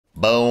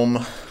Boom.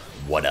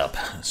 What up?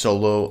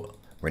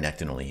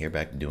 SoloRenektonOnly here,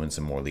 back doing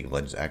some more League of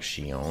Legends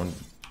Action.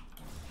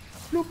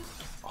 Bloop.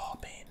 Oh,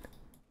 man.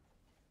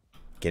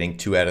 Getting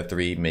 2 out of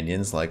 3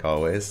 minions, like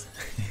always.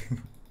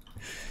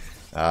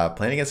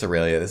 Playing against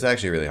Aurelia, this is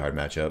actually a really hard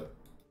matchup.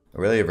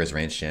 Aurelia versus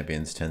ranged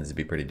champions tends to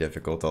be pretty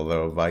difficult,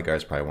 although Veigar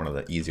is probably one of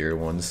the easier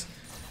ones.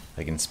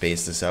 I can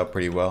space this out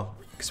pretty well,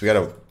 because we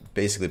gotta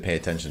basically pay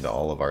attention to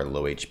all of our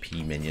low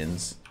HP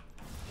minions.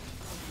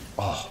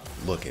 Oh,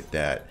 look at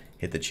that.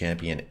 Hit the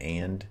champion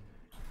and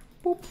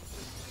boop.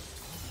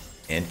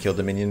 And killed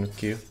the minion with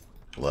Q.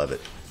 Love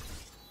it.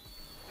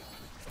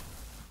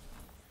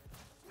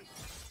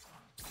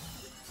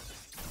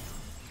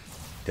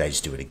 Did I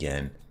just do it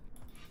again?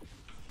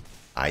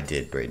 I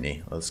did,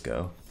 Brittany. Let's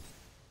go.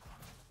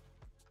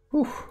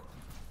 Whew.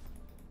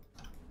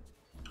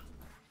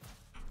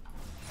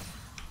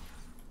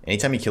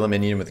 Anytime you kill a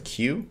minion with a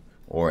Q,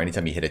 or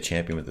anytime you hit a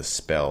champion with a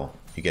spell,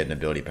 you get an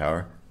ability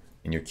power.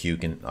 And your Q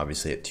can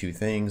obviously hit 2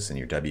 things, and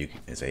your W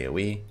is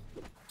AoE.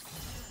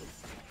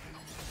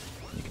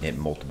 You can hit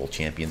multiple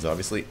champions,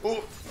 obviously.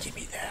 Oh, give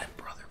me that,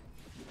 brother.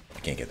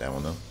 I can't get that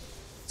one, though.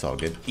 It's all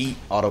good. E,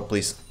 auto,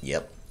 please.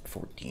 Yep,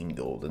 14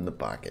 gold in the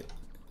pocket.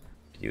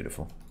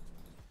 Beautiful.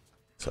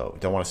 So,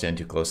 don't want to stand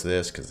too close to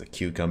this, because the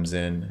Q comes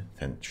in,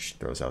 and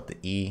throws out the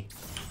E.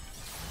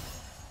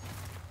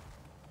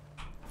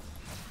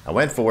 I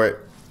went for it.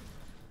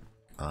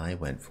 I'm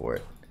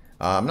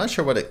not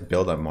sure what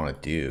build I want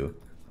to do.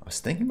 I was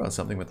thinking about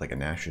something with like a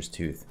Gnasher's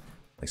Tooth.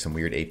 Like some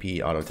weird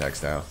AP auto attack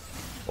style.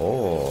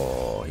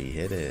 Oh, he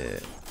hit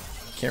it.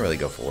 Can't really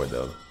go forward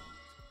though.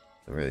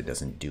 It really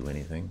doesn't do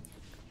anything.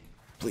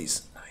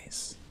 Please.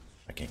 Nice.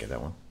 I can't get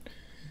that one.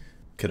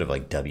 Could have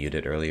like W'd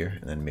it earlier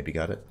and then maybe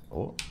got it.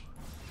 Oh.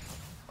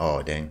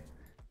 Oh, dang.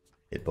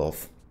 Hit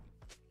both.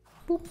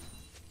 Boop.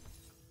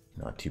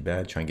 Not too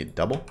bad. Try and get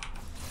double.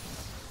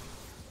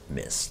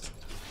 Missed.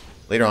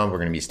 Later on, we're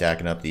going to be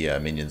stacking up the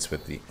minions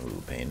with the...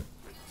 Ooh, pain.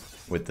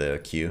 With the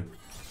Q.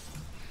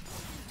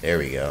 There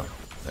we go.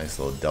 Nice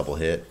little double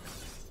hit.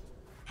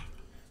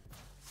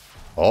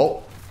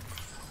 Oh!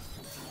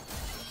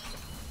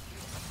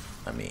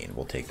 I mean,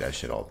 we'll take that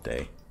shit all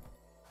day.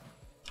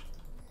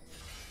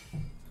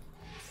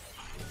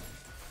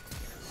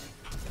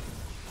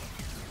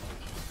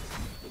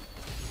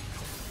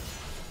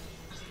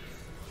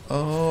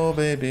 Oh,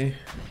 baby.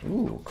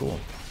 Ooh, cool.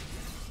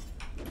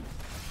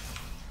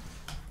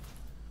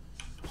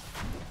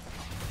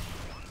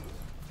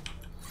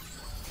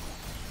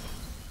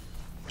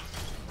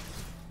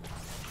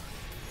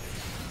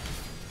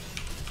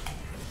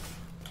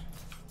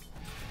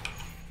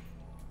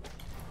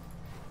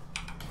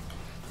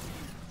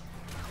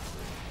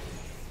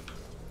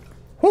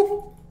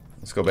 Woo!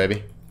 Let's go,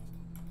 baby.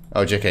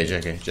 Oh,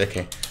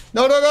 JK.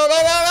 No.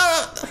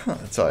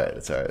 It's alright,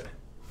 it's alright.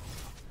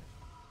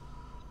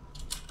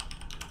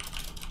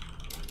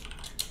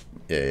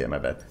 Yeah, my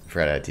bad. I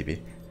forgot I had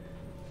TP.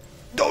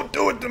 Don't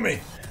do it to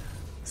me!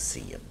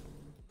 See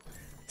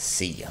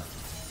ya.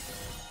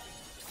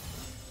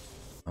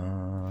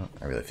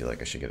 I really feel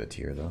like I should get a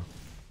tier, though.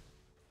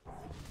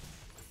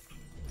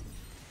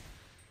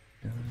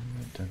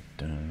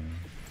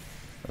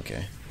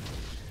 Okay.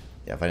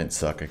 Yeah, if I didn't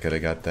suck, I could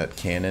have got that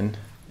cannon.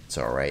 It's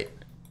alright.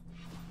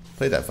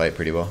 Played that fight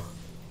pretty well.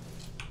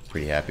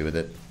 Pretty happy with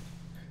it.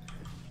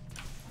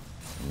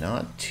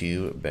 Not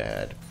too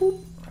bad.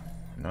 Boop.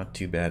 Not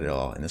too bad at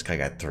all. And this guy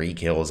got 3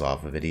 kills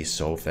off of it. He's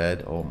so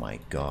fed. Oh my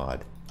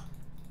god.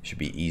 Should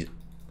be easy.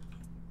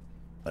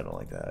 I don't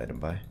like that item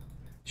buy.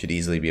 Should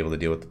easily be able to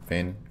deal with the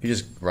Feign. If you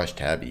just rush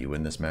Tabby, you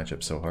win this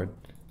matchup so hard.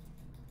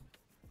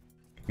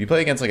 If you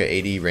play against like an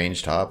 80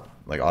 range top,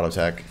 like auto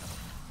attack,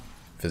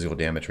 physical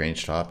damage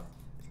range top,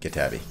 get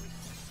Tabby.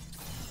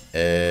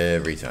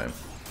 Every time.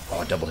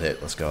 Oh, double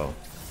hit. Let's go.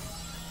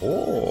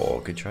 Oh,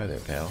 good try there,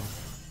 pal.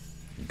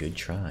 Good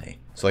try.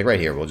 So like right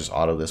here, we'll just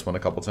auto this one a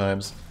couple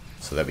times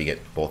so that we get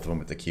both of them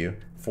with the Q.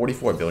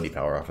 44 ability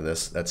power off of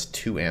this. That's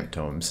 2 amp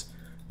tomes.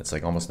 That's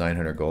like almost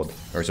 900 gold.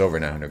 Or it's over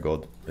 900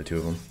 gold, the 2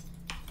 of them.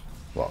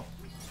 Well,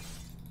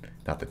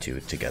 not the 2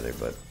 together,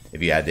 but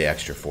if you add the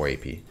extra 4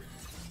 AP.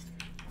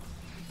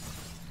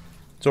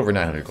 It's over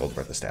 900 gold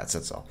worth of stats,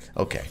 that's all.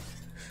 Okay.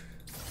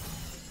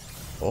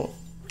 Oh.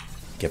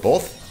 Get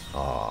both?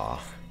 Aww.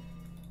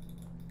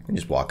 You can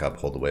just walk up,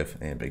 hold the whiff,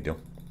 and big deal.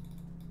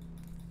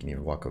 You can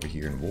even walk over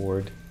here and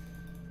ward.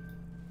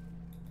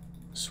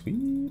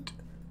 Sweet.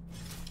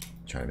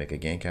 Trying to make a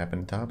gank happen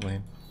in top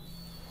lane.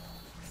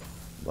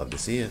 Love to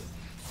see it.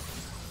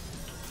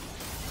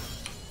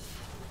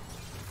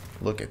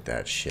 Look at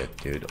that shit,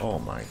 dude. Oh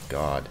my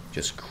god.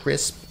 Just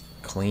crisp,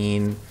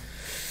 clean.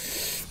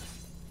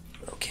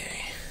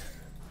 Okay.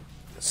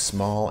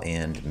 Small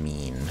and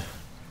mean.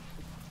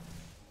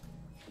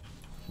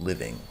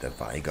 Living the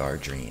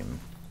Veigar dream.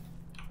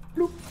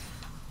 Bloop.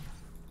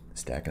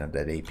 Stacking up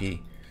that AP.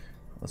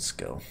 Let's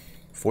go.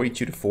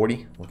 42 to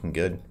 40. Looking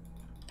good.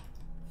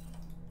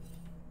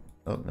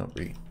 Oh, no,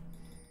 Bree.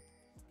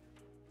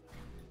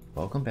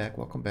 Welcome back,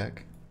 welcome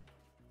back.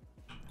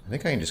 I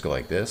think I can just go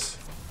like this.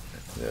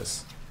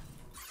 This.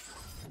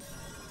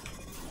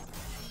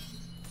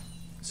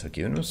 So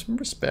giving him some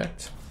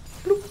respect.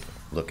 Bloop.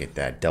 Look at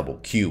that double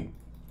Q.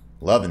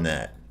 Loving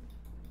that.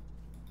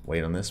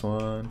 Wait on this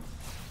one.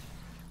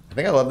 I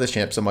think I love this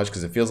champ so much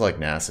because it feels like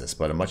Nasus,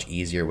 but a much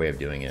easier way of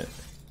doing it.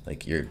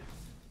 Like, you're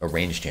a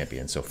ranged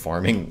champion, so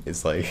farming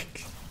is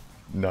like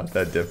not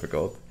that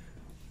difficult.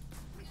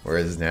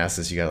 Whereas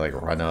Nasus, you gotta like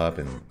run up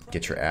and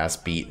get your ass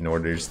beat in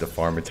order just to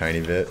farm a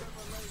tiny bit.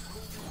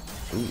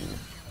 Ooh,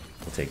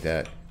 we'll take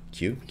that.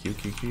 Q, Q,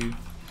 Q, Q.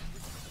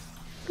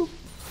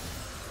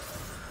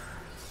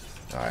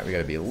 Alright, we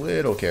gotta be a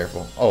little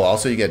careful. Oh,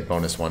 also you get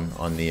bonus one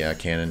on the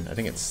cannon. I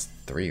think it's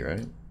 3,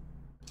 right?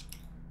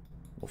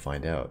 We'll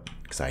find out.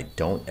 Because I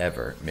don't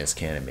ever miss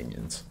cannon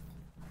minions.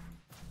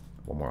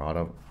 One more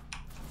auto.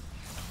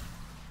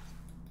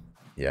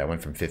 Yeah, I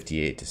went from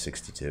 58 to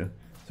 62.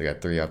 So I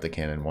got 3 off the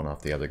cannon, 1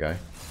 off the other guy.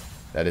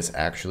 That is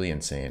actually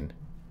insane.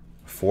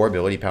 4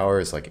 ability power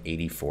is like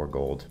 84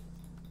 gold.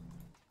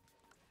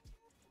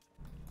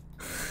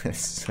 It's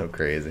so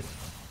crazy.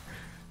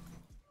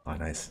 Oh,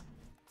 nice.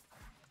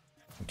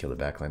 Kill the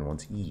backline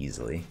once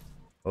easily.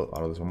 Oh,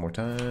 auto this one more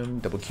time.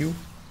 Double Q.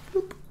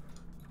 Boop.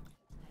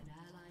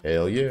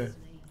 Hell yeah.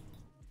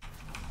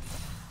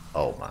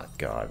 Oh my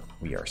god.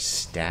 We are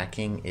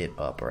stacking it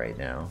up right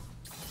now.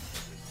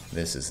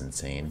 This is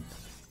insane.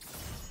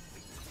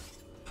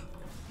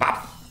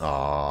 Bop.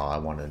 Oh, I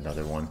wanted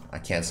another one. I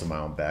canceled my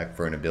own back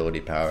for an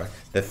ability power.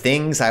 The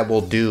things I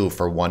will do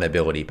for 1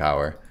 ability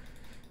power.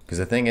 Because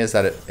the thing is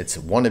that it's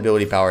 1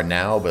 ability power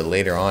now, but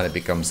later on it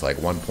becomes like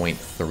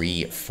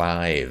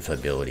 1.35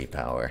 ability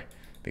power.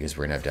 Because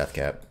we're going to have death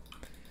cap.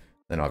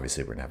 Then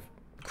obviously we're going to have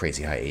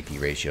crazy high AP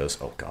ratios.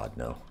 Oh god,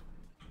 no.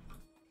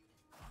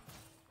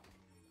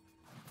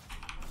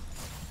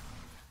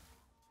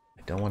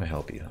 I don't want to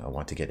help you. I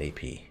want to get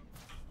AP.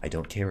 I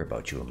don't care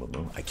about you,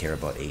 Amumu. I care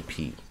about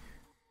AP.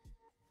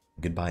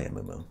 Goodbye,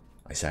 Amumu.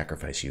 I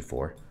sacrifice you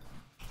for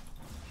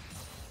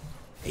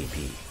AP.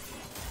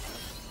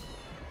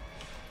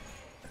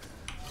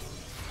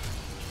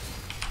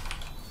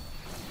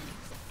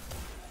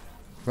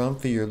 Run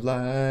for your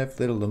life,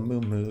 little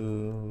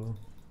Amumu.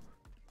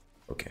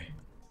 Okay.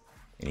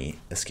 Any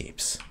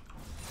escapes?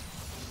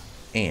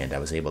 And I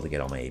was able to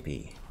get all my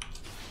AP.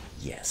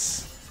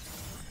 Yes.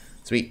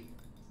 Sweet.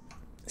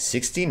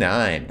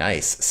 69.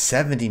 Nice.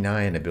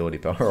 79 ability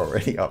power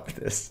already up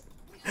this.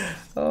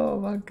 Oh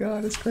my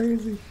god, it's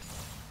crazy.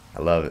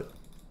 I love it.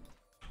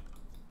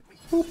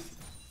 Boop.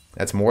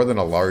 That's more than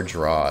a large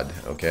rod,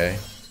 okay?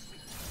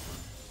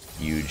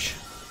 Huge.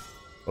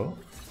 Oh.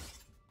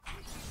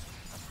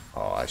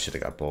 Oh, I should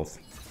have got both.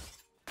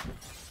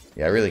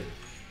 Yeah, I really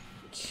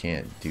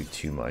can't do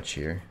too much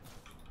here.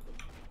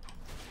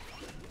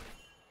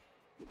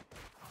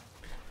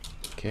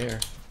 Care.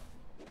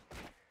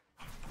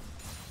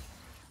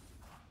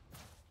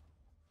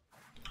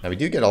 Now we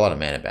do get a lot of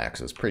mana back,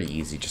 so it's pretty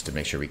easy just to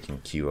make sure we can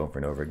queue over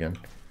and over again.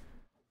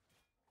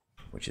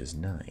 Which is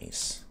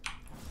nice.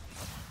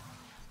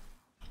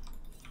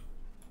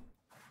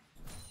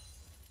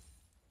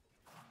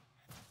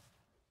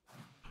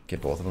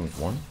 Get both of them with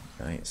 1?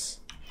 Nice.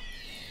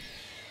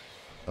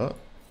 Oh.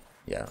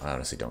 Yeah, I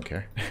honestly don't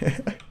care.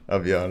 I'll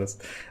be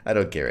honest. I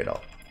don't care at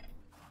all.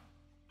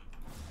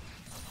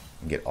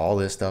 Get all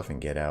this stuff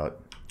and get out.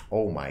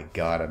 Oh my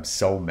god, I'm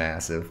so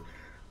massive.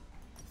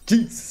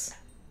 Jeez.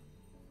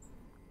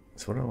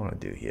 So what do I want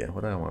to do here?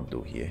 What do I want to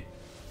do here?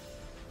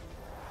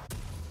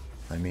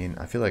 I mean,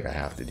 I feel like I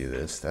have to do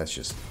this. That's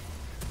just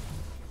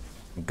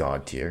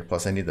god tier.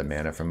 Plus I need the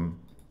mana from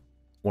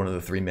one of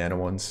the 3 mana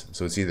ones.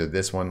 So it's either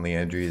this one,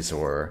 Leandries,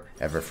 or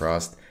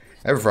Everfrost.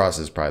 Everfrost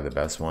is probably the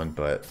best one,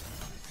 but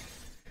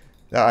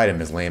that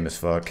item is lame as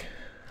fuck.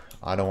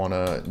 I don't want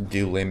to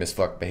do lame as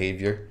fuck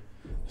behavior.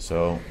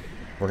 So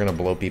we're going to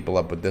blow people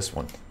up with this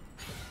one.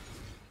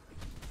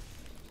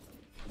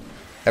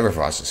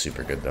 Everfrost is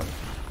super good though.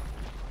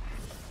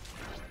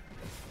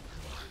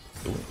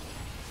 Ooh.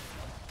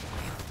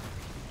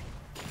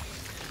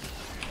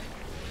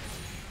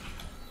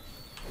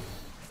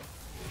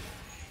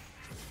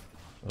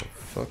 What the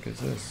fuck is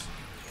this?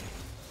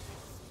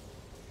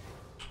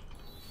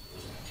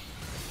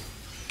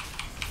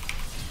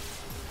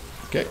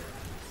 Okay.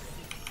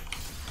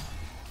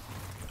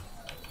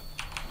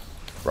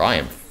 Bro, I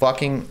am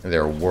fucking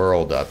their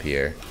world up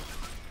here.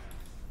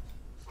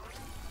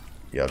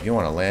 Yo, if you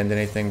want to land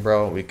anything,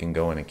 bro, we can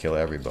go in and kill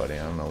everybody.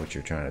 I don't know what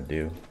you're trying to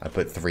do. I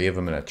put 3 of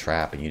them in a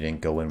trap and you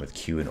didn't go in with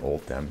Q and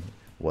ult them.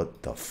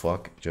 What the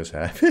fuck just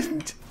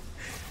happened?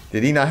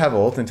 Did he not have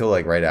ult until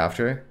like right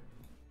after?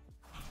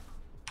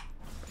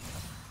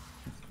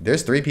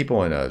 There's 3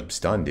 people in a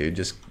stun, dude.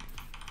 Just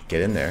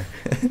get in there.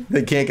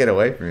 They can't get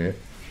away from you.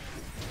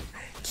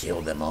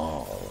 Kill them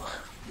all.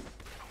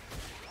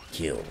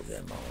 Kill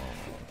them all.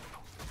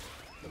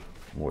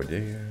 More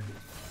deer.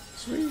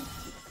 Sweet.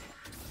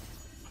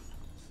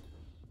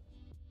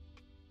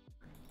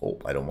 Oh,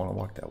 I don't want to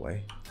walk that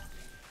way.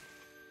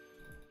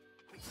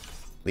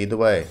 Lead the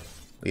way.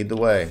 Lead the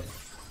way.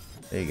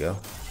 There you go.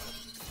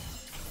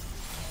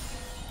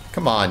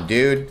 Come on,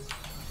 dude.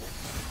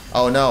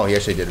 Oh no, he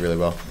actually did really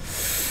well.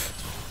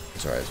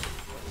 It's alright.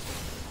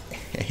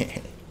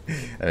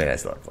 I mean, I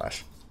still had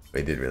flash.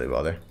 But he did really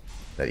well there.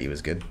 That E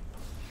was good.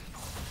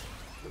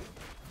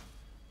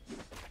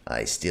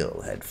 I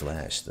still had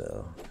flash,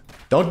 though.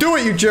 Don't do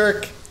it, you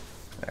jerk!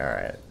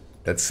 Alright.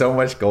 That's so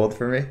much gold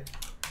for me.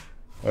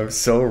 I'm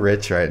so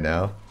rich right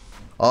now.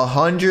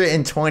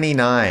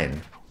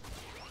 129.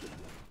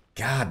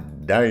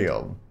 God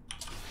damn.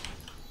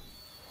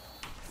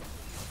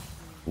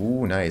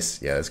 Ooh,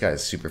 nice. Yeah, this guy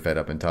is super fed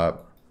up in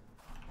top.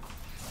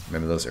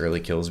 Remember those early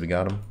kills we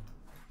got him?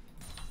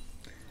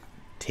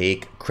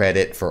 Take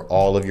credit for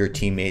all of your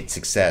teammates'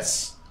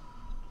 success.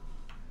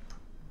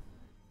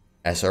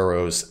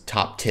 SRO's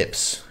top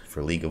tips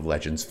for League of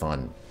Legends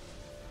fun.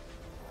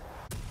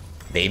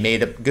 They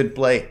made a good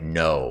play?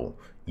 No.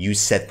 You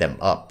set them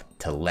up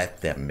to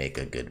let them make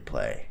a good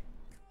play.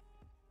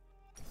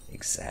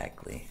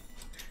 Exactly.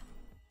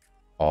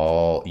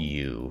 All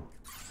you.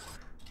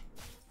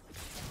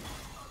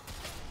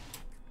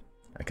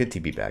 I could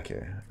TP back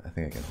here. I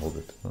think I can hold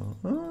it.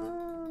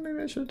 Oh, maybe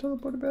I should have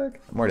teleported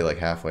back. I'm already like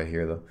halfway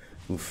here though.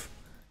 Oof.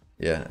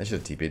 Yeah, I should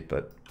have TP'd,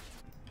 but...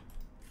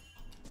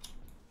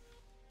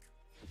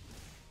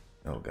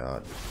 Oh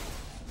god.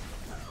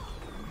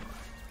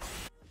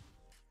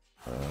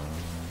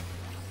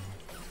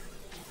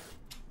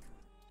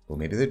 Well,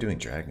 maybe they're doing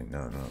dragon.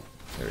 No, no.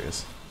 There he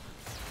is.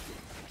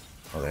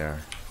 Oh, they are.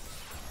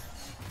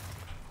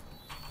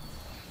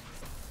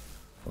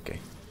 Okay.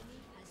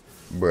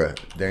 Bruh,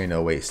 there ain't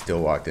no way he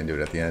still walked into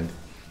it at the end.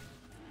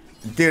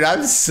 Dude,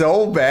 I'm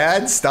so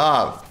bad.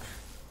 Stop.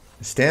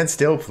 Stand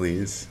still,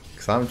 please.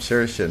 Because I'm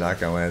sure shit not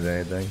gonna land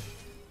anything.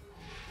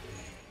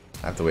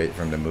 I have to wait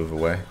for him to move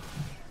away.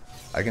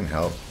 I can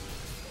help.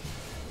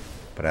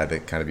 But I had to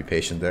kind of be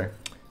patient there.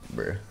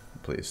 Bruh,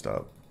 please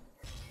stop.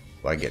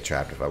 Will I get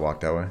trapped if I walk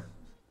that way?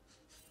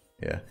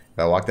 Yeah. If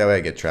I walk that way,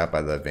 I get trapped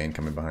by the vein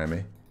coming behind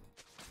me.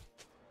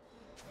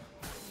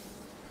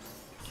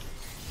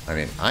 I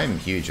mean, I'm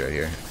huge right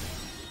here.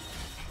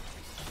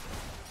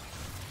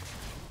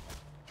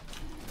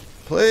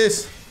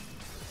 Please.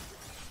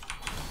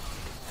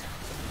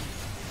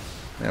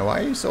 Man,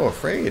 why are you so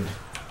afraid?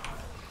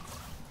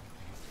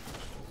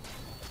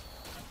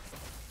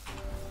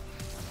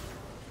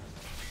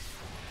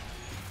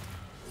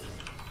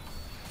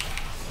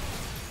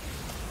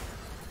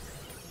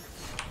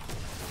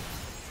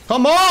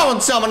 Come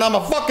on, someone, I'm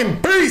a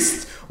fucking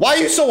beast! Why are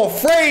you so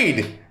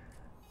afraid?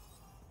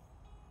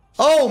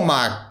 Oh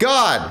my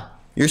god.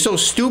 You're so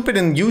stupid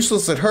and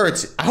useless it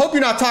hurts. I hope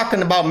you're not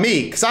talking about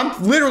me, because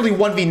I'm literally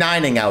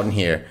 1v9ing out in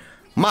here.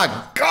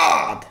 My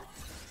god.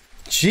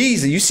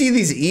 Jeez, you see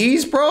these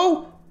E's,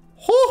 bro?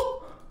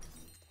 Whew.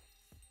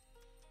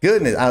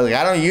 Goodness,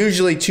 I don't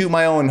usually toot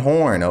my own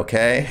horn,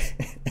 okay?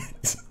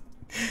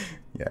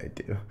 Yeah, I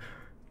do.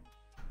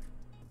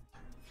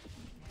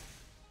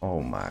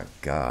 Oh my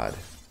god.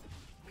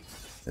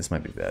 This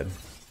might be bad.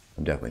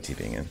 I'm definitely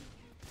TPing in.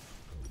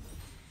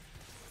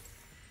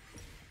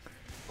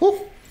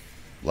 Whew.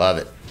 Love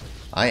it.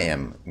 I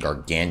am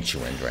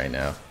gargantuan right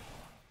now.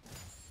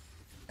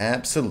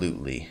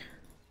 Absolutely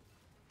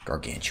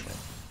gargantuan.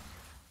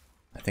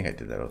 I think I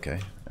did that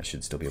okay. I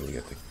should still be able to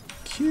get the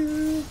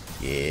Q.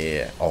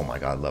 Yeah. Oh my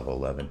god, level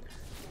 11.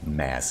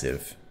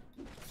 Massive.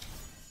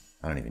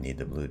 I don't even need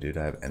the blue, dude.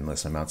 I have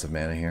endless amounts of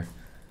mana here.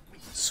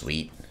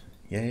 Sweet.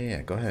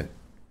 Yeah. Go ahead.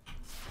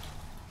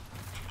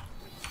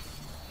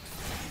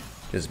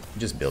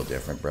 Just build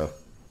different, bro.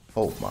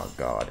 Oh my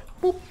god.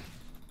 Boop.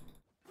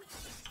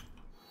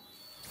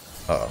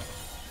 Uh-oh.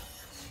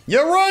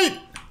 You're right!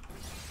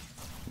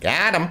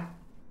 Got him.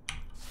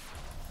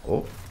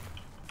 Oh.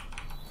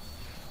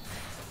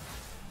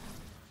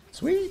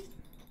 Sweet.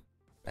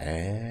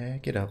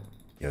 Back it up.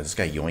 Yo, this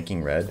guy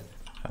yoinking red.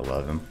 I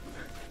love him.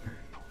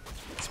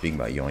 Speaking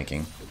about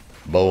yoinking.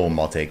 Boom,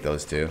 I'll take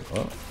those two.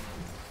 Oh.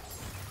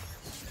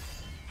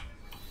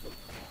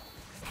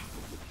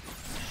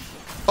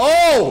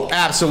 Oh!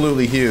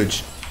 Absolutely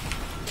huge.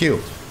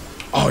 Q.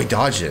 Oh, he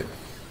dodged it.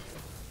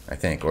 I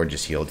think, or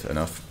just healed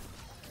enough.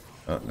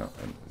 Oh, no.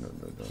 No.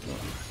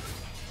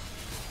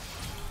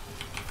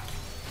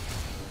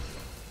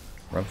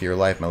 Run for your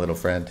life, my little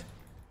friend.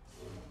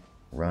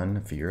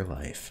 Run for your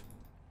life.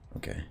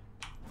 Okay.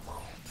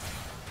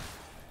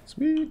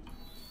 Sweet.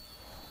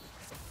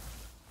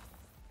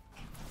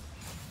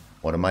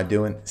 What am I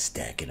doing?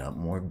 Stacking up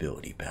more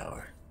ability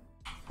power.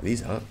 Are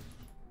these up?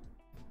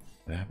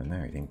 What happened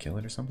there? He didn't kill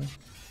it or something?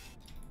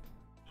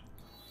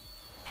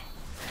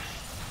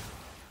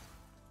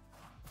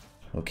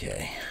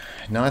 Okay.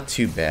 Not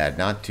too bad.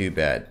 Not too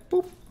bad.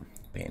 Boop.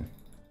 Pain.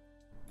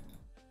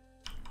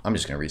 I'm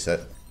just going to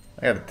reset.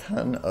 I got a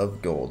ton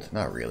of gold.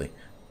 Not really.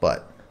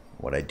 But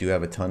what I do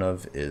have a ton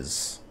of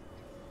is...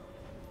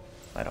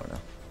 I don't know.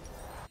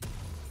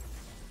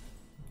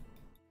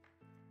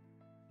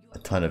 A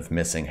ton of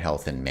missing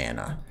health and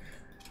mana.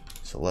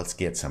 So let's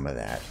get some of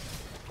that.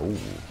 Oh.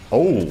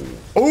 Oh.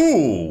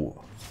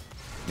 Oh!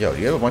 Yo,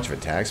 do you have a bunch of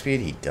attack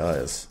speed? He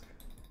does.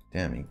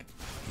 Damn, he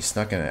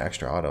snuck in an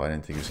extra auto I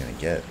didn't think he was going to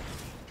get.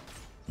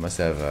 Must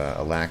have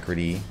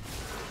alacrity.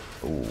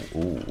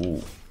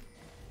 Ooh.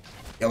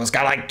 Yo, it's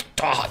got like...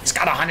 Oh, it's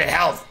got 100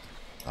 health.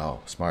 Oh,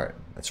 smart.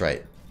 That's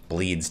right.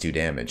 Bleeds do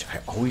damage. I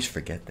always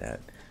forget that.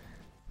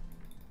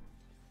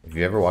 If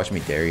you ever watch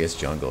me Darius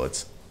jungle,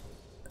 it's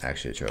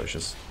actually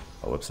atrocious.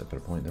 Oh, whoops, I put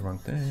a point in the wrong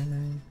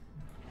thing.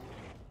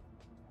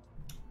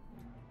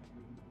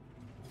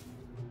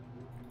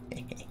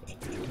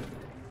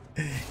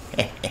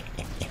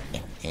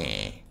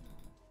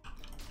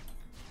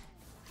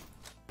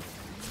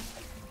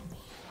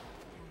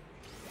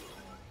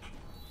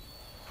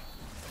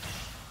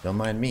 Don't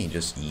mind me,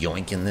 just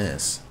yoinking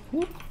this.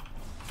 Whoop.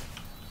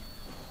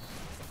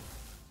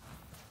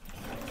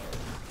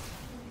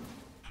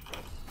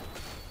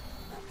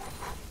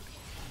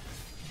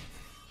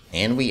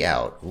 And we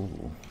out.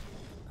 Ooh,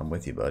 I'm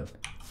with you, bud.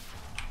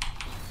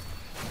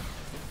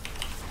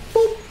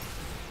 Boop.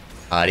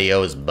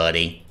 Adios,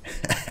 buddy.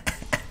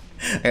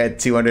 I got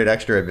 200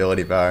 extra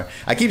ability power.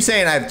 I keep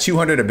saying I have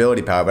 200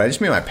 ability power, but I just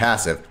mean my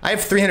passive. I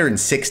have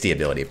 360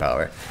 ability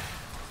power.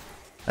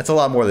 That's a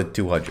lot more than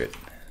 200.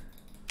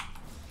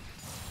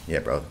 Yeah,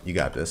 bro, you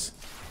got this.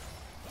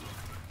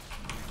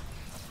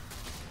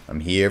 I'm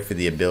here for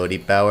the ability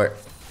power.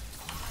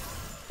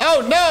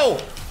 Oh, no!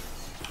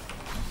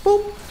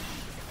 Boop.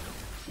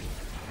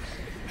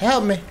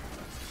 Help me.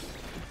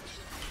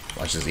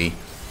 Watch this E.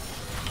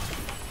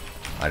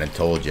 I done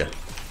told you.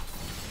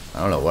 I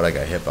don't know what I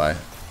got hit by.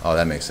 Oh,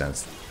 that makes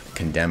sense.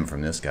 Condemned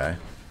from this guy. I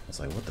was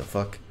like, what the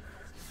fuck?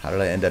 How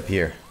did I end up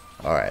here?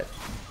 Alright.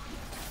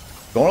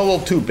 Going a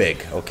little too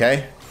big,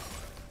 okay?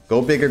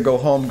 Go big or go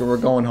home, we're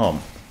going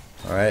home.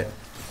 Alright.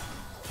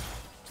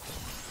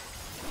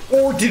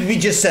 Or did we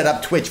just set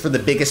up Twitch for the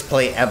biggest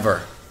play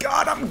ever?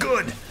 God, I'm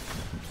good.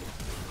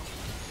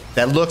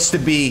 That looks to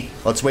be...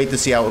 Let's wait to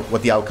see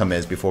what the outcome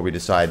is before we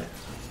decide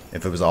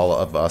if it was all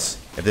of us.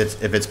 If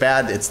it's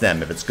bad, it's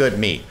them. If it's good,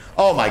 me.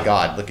 Oh my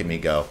god, look at me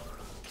go.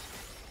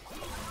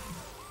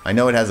 I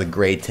know it has a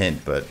gray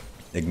tint, but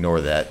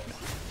ignore that.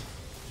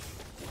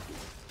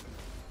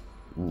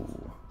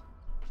 Ooh.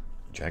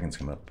 Dragons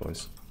come up,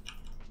 boys.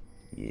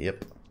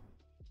 Yep.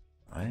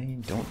 I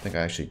don't think I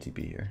actually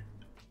TP here.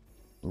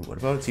 Ooh, what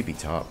about a TP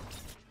top?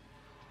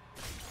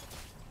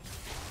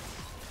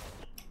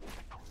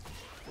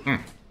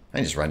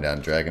 I just run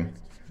down dragon.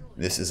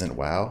 This isn't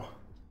WoW.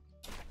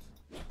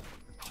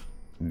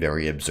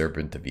 Very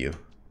observant of you.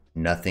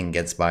 Nothing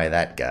gets by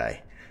that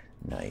guy.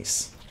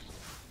 Nice.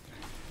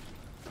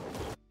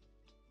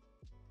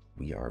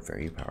 We are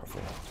very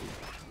powerful.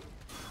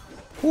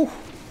 Whew.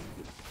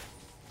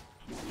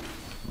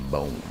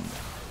 Boom.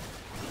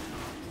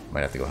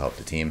 Might have to go help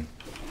the team.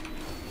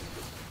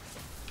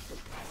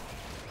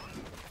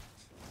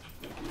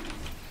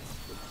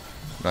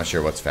 I'm not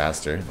sure what's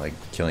faster, like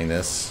killing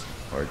this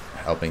or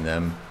helping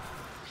them.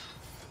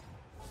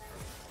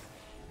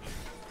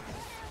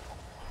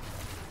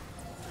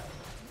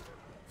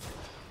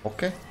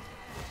 Okay.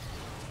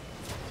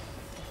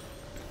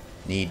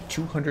 Need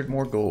 200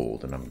 more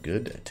gold and I'm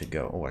good to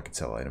go. Oh, I could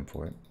sell an item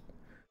for it.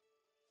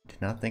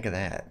 Did not think of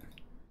that.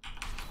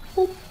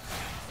 Boop.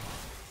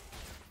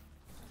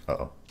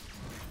 Uh-oh.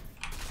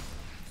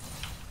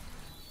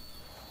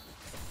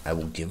 I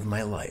will give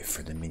my life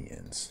for the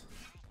minions.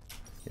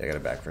 Yeah, I got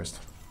it back first.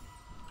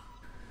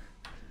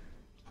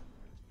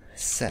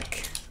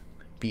 Sec.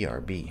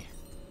 BRB.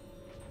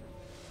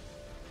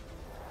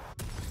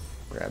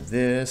 Grab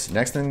this.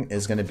 Next thing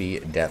is going to be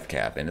death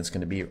cap, and it's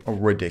going to be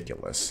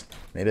ridiculous.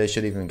 Maybe I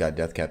should have even got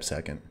death cap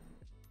second.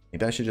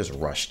 Maybe I should just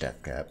rush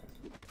death cap.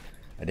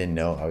 I didn't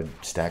know I would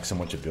stack so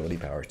much ability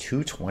power.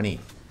 220.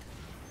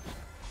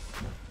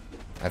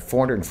 I have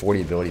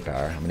 440 ability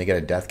power. I'm going to get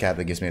a death cap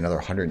that gives me another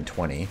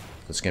 120. So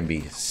it's going to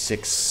be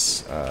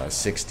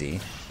 660.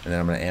 And then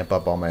I'm going to amp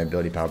up all my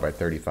ability power by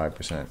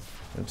 35%.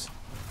 Oops.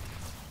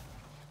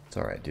 It's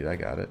alright, dude. I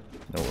got it.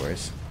 No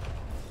worries.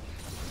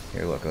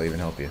 Here, look. I'll even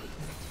help you.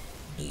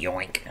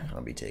 Yoink.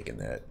 I'll be taking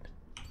that.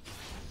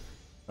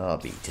 I'll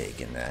be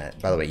taking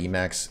that. By the way,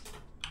 Emax.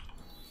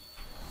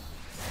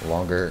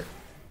 Longer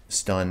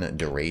stun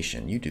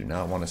duration. You do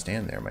not want to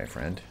stand there, my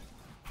friend.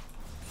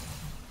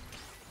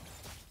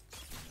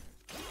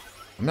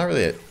 I'm not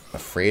really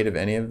afraid of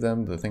any of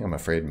them. The thing I'm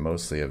afraid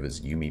mostly of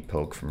is Yumi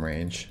poke from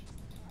range.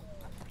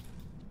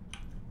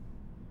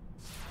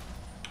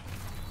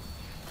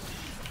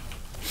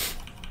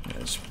 Yeah,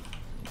 it's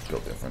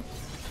built different.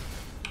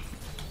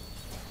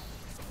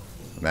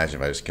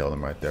 Imagine if I just killed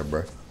him right there,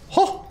 bro.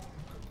 Oh!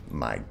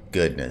 My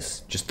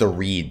goodness. Just the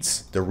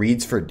reeds. The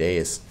reeds for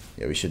days.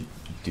 Yeah, we should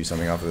do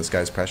something off of this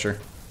guy's pressure.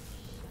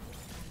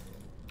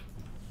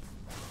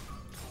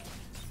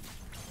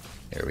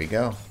 Here we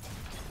go.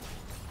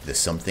 The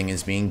something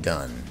is being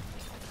done.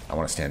 I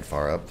want to stand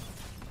far up.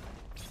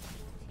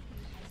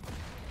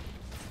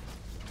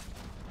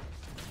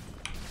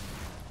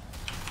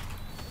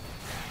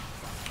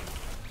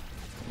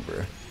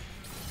 Bruh.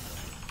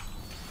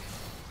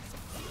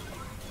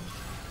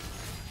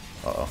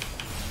 Uh-oh.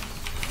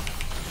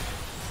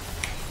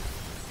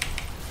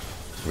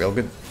 Real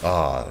good?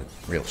 Ah, oh,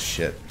 real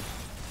shit.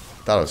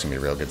 Thought it was gonna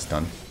be real good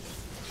stun.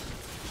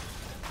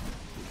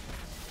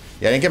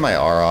 Yeah, I didn't get my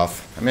R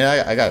off. I mean,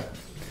 I got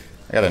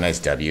a nice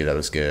W, that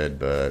was good,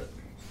 but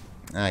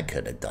I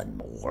could have done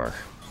more.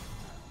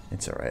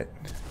 It's alright.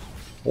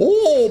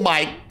 Oh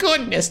my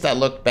goodness, that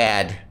looked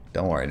bad.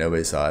 Don't worry,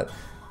 nobody saw it.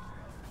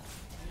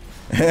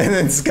 And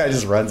then this guy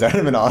just runs out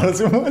of an auto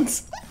zoom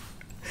once.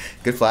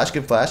 Good flash,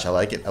 good flash. I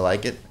like it, I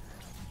like it.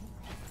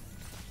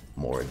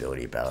 More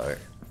ability power.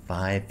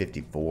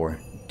 554,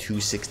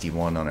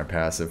 261 on our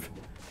passive.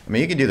 I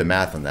mean, you can do the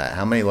math on that.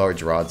 How many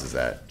large rods is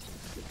that?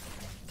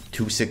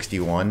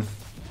 261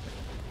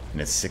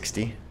 and it's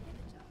 60.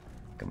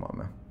 Come on,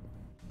 man.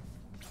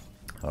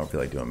 I don't feel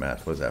like doing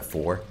math. What is that?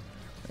 4?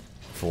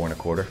 4 and a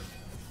quarter?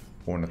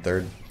 4 and a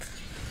third?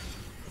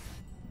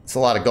 It's a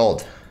lot of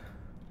gold.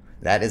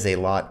 That is a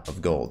lot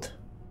of gold.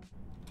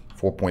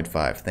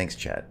 4.5. Thanks,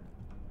 chat.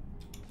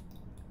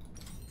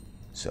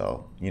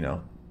 So, you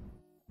know,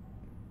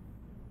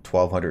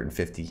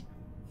 1,250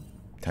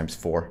 times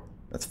 4.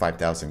 That's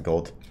 5,000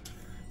 gold.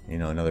 You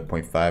know, another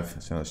 0.5.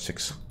 That's another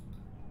 6.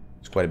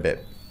 It's quite a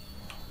bit.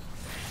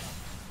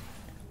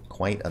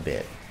 Quite a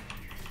bit.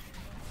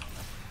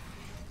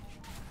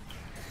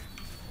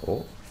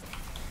 Oh.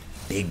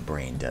 Big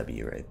brain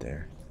W right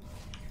there.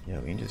 Yeah,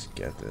 we can just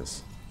get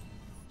this.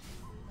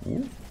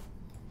 Ooh.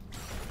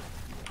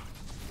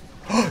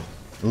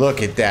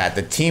 Look at that.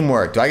 The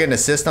teamwork. Do I get an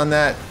assist on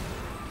that?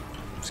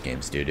 This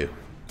game's doo-doo.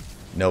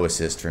 No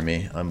assist for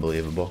me.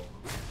 Unbelievable.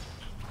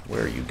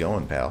 Where are you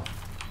going, pal?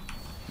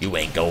 You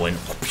ain't going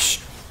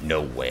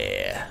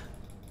nowhere.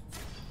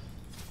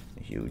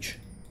 Huge.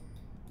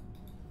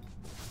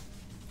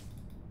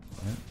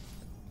 What?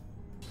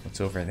 What's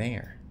over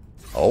there?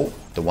 Oh,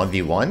 the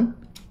 1v1?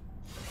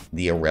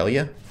 The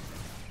Aurelia?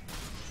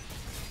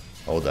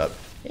 Hold up.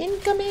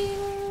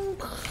 Incoming!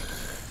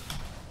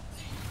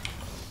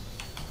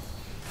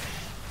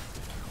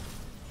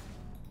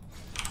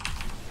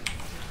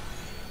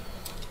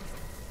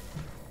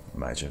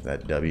 Imagine if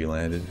that W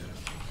landed.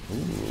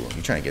 Ooh,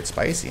 you trying to get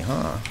spicy,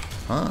 huh?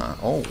 Huh?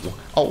 Oh,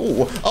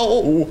 oh,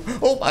 oh,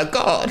 oh my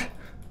god!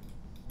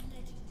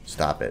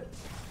 Stop it.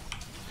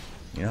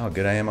 You know how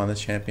good I am on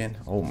this champion?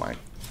 Oh my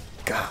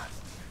god.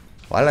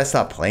 Why did I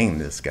stop playing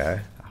this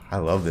guy? I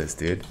love this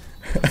dude.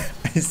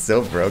 He's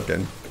so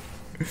broken.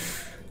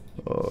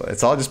 Oh,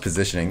 it's all just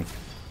positioning.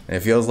 And it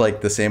feels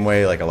like the same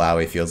way like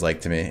Alawi feels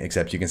like to me,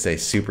 except you can stay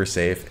super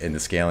safe and the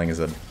scaling is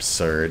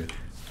absurd.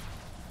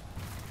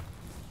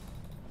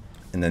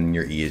 And then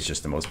your E is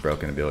just the most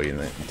broken ability in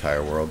the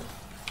entire world.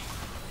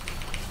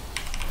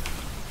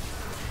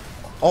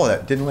 Oh,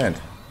 that didn't land.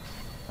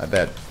 I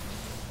bet.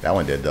 That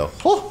one did though.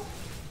 Oh!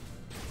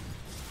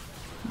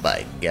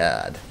 My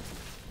god.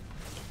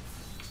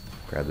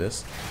 Grab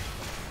this.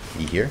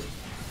 E here.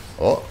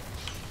 Oh.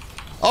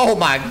 Oh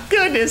my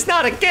goodness,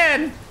 not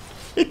again!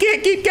 You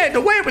can't keep getting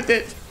away with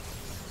it!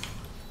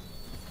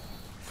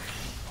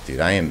 Dude,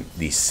 I am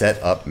the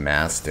setup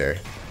master.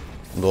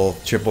 Little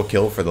triple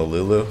kill for the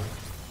Lulu.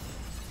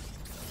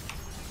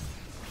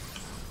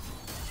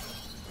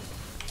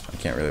 I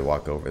can't really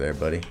walk over there,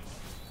 buddy.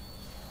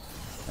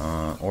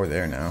 Or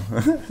there now.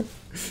 Can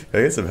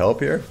I get some help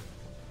here?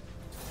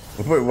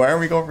 Wait, why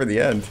aren't we going for the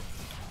end?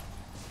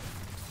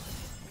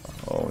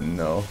 Oh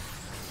no.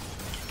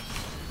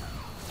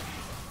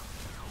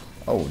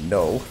 Oh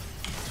no.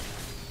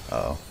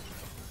 Uh-oh.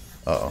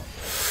 Uh-oh.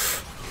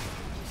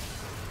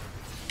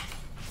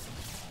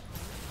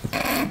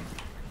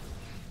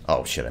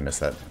 Oh shit, I missed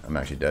that. I'm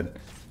actually dead.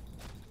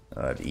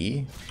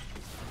 E?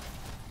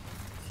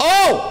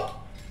 Oh!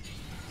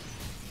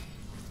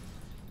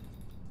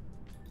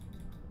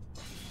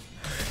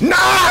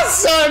 Nah,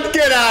 son!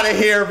 Get out of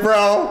here,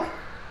 bro!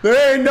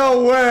 There ain't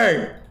no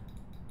way!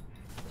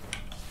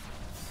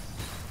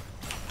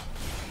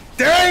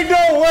 There ain't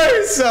no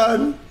way,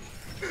 son!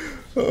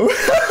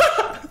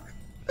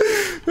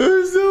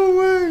 There's no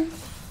way!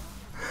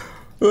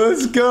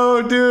 Let's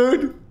go,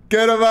 dude!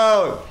 Get him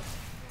out!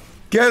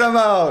 Get him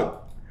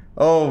out!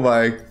 Oh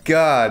my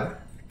god.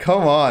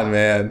 Come on,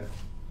 man.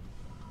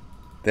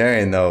 There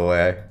ain't no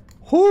way.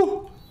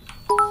 Whew!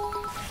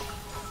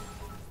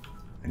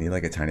 I need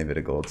like a tiny bit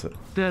of gold to...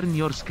 Turn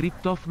your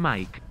script off,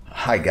 Mike.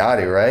 I got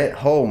it, right?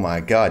 Oh my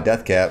god,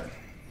 death cap.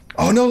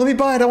 Oh no, let me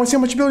buy it. I want to see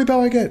how much ability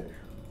power I get.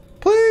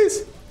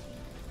 Please.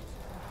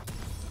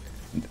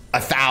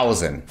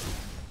 1,000.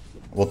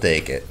 We'll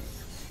take it.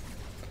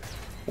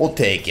 We'll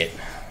take it.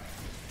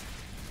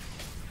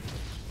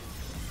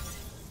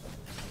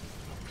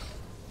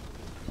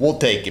 We'll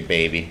take it,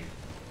 baby.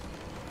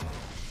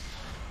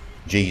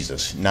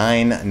 Jesus.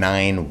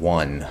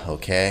 991,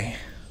 okay?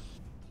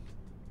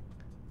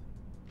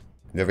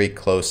 Very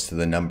close to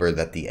the number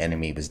that the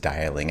enemy was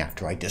dialing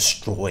after I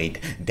destroyed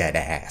dead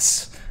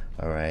ass.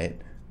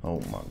 Alright?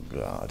 Oh my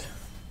god.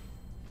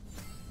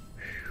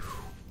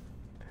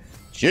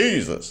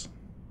 Jesus!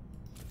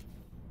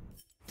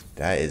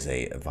 That is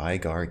a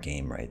Veigar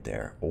game right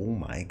there. Oh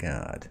my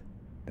god.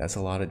 That's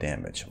a lot of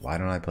damage. Why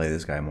don't I play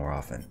this guy more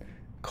often?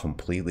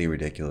 Completely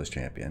ridiculous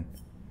champion.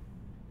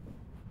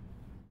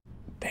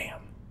 Damn.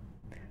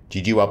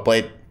 GG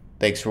Upblade.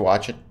 Thanks for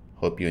watching.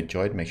 Hope you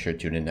enjoyed. Make sure to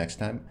tune in next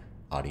time.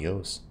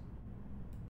 Adios.